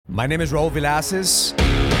My name is Raul Villacis,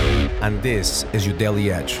 and this is your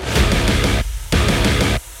Daily Edge.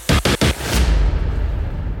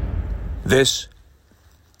 This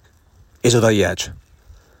is your Daily Edge.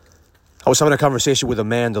 I was having a conversation with a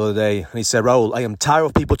man the other day, and he said, Raul, I am tired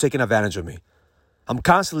of people taking advantage of me. I'm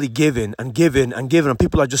constantly giving and giving and giving, and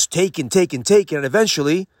people are just taking, and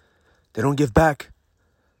eventually they don't give back.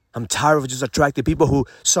 I'm tired of just attracting people who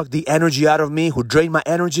suck the energy out of me, who drain my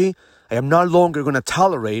energy. I am no longer going to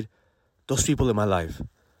tolerate those people in my life.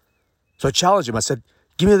 So I challenged him. I said,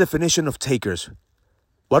 give me a definition of takers.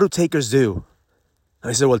 What do takers do? And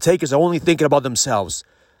he said, well, takers are only thinking about themselves.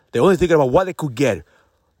 They're only thinking about what they could get.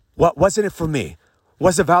 What's in it for me?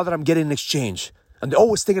 What's the value that I'm getting in exchange? And they're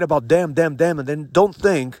always thinking about them, and then don't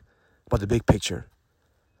think about the big picture.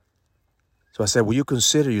 So I said, will you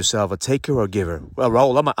consider yourself a taker or a giver? Well,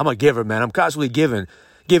 Raul, I'm a giver, man. I'm constantly giving.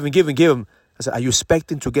 I said, are you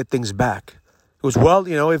expecting to get things back? He goes, well,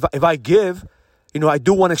 if I give, I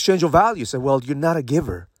do want exchange of value. I said, well, you're not a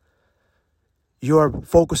giver. You're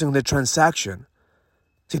focusing on the transaction.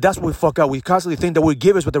 See, that's what we fuck up. We constantly think that we're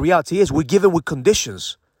givers, but the reality is we're giving with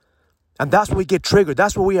conditions. And that's where we get triggered.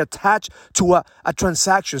 That's where we attach to a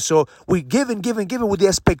transaction. So we're giving with the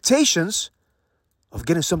expectations of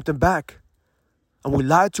getting something back. And we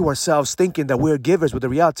lie to ourselves thinking that we're givers, but the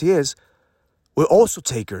reality is we're also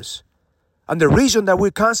takers. And the reason that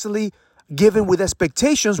we're constantly giving with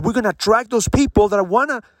expectations, we're going to attract those people that want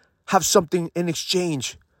to have something in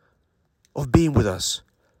exchange of being with us.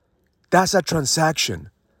 That's a transaction.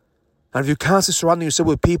 And if you're constantly surrounding yourself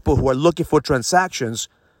with people who are looking for transactions,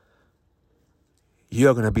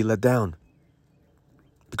 you're going to be let down.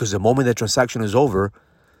 Because the moment the transaction is over,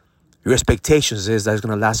 your expectations is that it's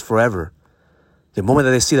going to last forever. The moment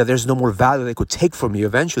that they see that there's no more value they could take from you,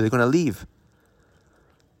 eventually they're going to leave.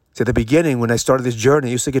 See, at the beginning, when I started this journey,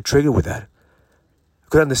 I used to get triggered with that. I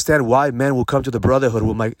couldn't understand why men will come to the brotherhood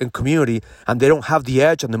with my community and they don't have the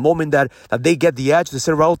edge. And the moment that they get the edge, they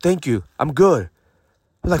say, Raul, thank you. I'm good.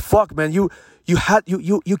 I'm like, fuck, man, you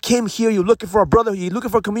came here, you're looking for a brotherhood, you're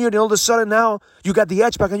looking for a community, and all of a sudden now you got the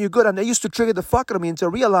edge back and you're good. And they used to trigger the fuck out of me until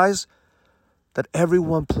I realized that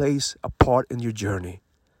everyone plays a part in your journey.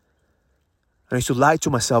 And I used to lie to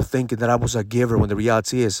myself thinking that I was a giver when the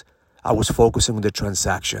reality is I was focusing on the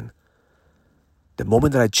transaction. The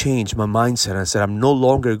moment that I changed my mindset and I said, I'm no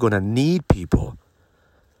longer going to need people.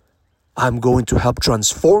 I'm going to help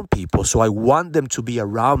transform people. So I want them to be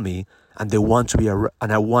around me and I want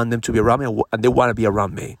them to be around me and they want to be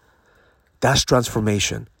around me. That's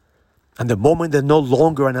transformation. And the moment they're no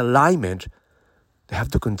longer in alignment, they have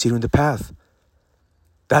to continue the path.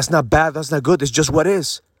 That's not bad. That's not good. It's just what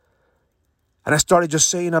is. And I started just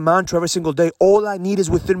saying a mantra every single day. All I need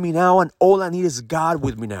is within me now, and all I need is God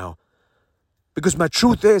with me now. Because my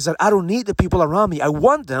truth is that I don't need the people around me. I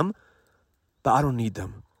want them, but I don't need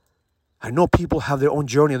them. I know people have their own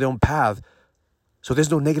journey, their own path. So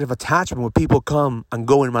there's no negative attachment when people come and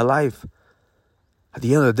go in my life. At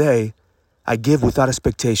the end of the day, I give without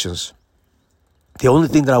expectations. The only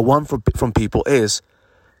thing that I want from people is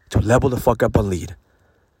to level the fuck up and lead.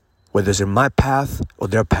 Whether it's in my path or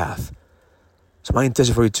their path. So my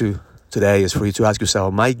intention for you today is for you to ask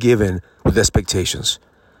yourself, am I giving with expectations?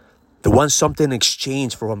 The want something in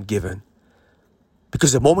exchange for what I'm given.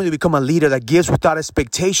 Because the moment you become a leader that gives without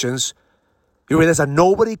expectations, you realize that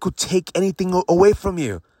nobody could take anything away from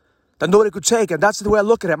you. That nobody could take. And that's the way I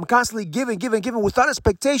look at it. I'm constantly giving without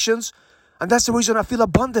expectations. And that's the reason I feel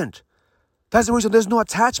abundant. That's the reason there's no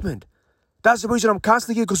attachment. That's the reason I'm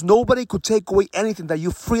constantly giving, because nobody could take away anything that you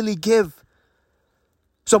freely give.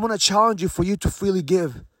 So I'm going to challenge you for you to freely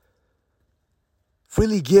give.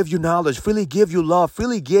 Freely give your knowledge. Freely give your love.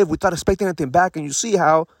 Freely give without expecting anything back. And you see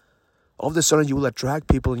how all of a sudden you will attract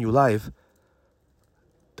people in your life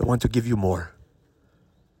that want to give you more.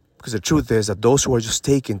 Because the truth is that those who are just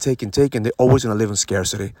taking, they're always going to live in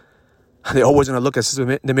scarcity. And they're always going to look at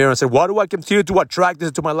the mirror and say, why do I continue to attract this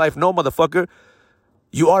into my life? No, motherfucker.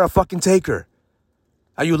 You are a fucking taker.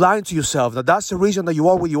 Are you lying to yourself? Now, that's the reason that you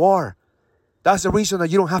are where you are. That's the reason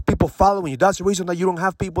that you don't have people following you. That's the reason that you don't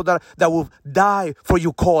have people that will die for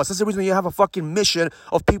your cause. That's the reason you have a fucking mission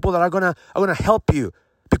of people that are gonna help you.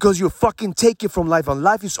 Because you're fucking taking from life. And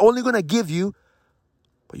life is only gonna give you,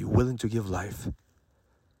 but you're willing to give life.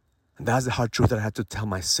 And that's the hard truth that I had to tell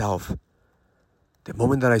myself. The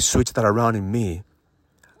moment that I switched that around in me,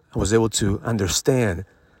 I was able to understand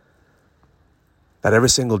that every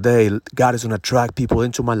single day, God is gonna attract people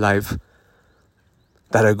into my life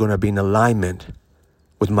that are going to be in alignment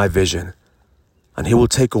with my vision. And He will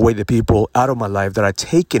take away the people out of my life that are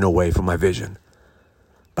taken away from my vision.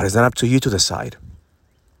 But it's not up to you to decide.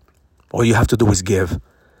 All you have to do is give.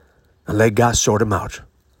 and let God sort them out.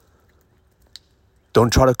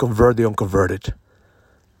 Don't try to convert the unconverted.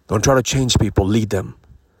 Don't try to change people, lead them.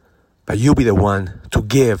 But you be the one to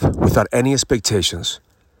give without any expectations,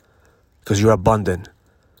 because you're abundant.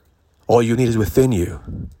 All you need is within you,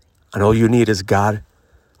 and all you need is God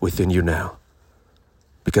within you now,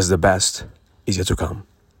 because the best is yet to come.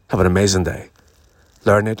 Have an amazing day.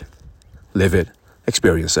 Learn it, live it,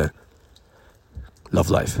 experience it. Love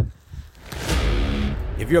life.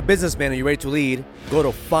 If you're a businessman and you're ready to lead, go to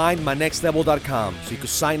findmynextlevel.com so you can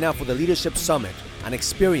sign up for the Leadership Summit, an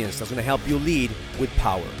experience that's going to help you lead with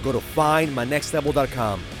power. Go to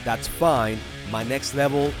findmynextlevel.com. That's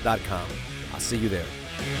findmynextlevel.com. I'll see you there.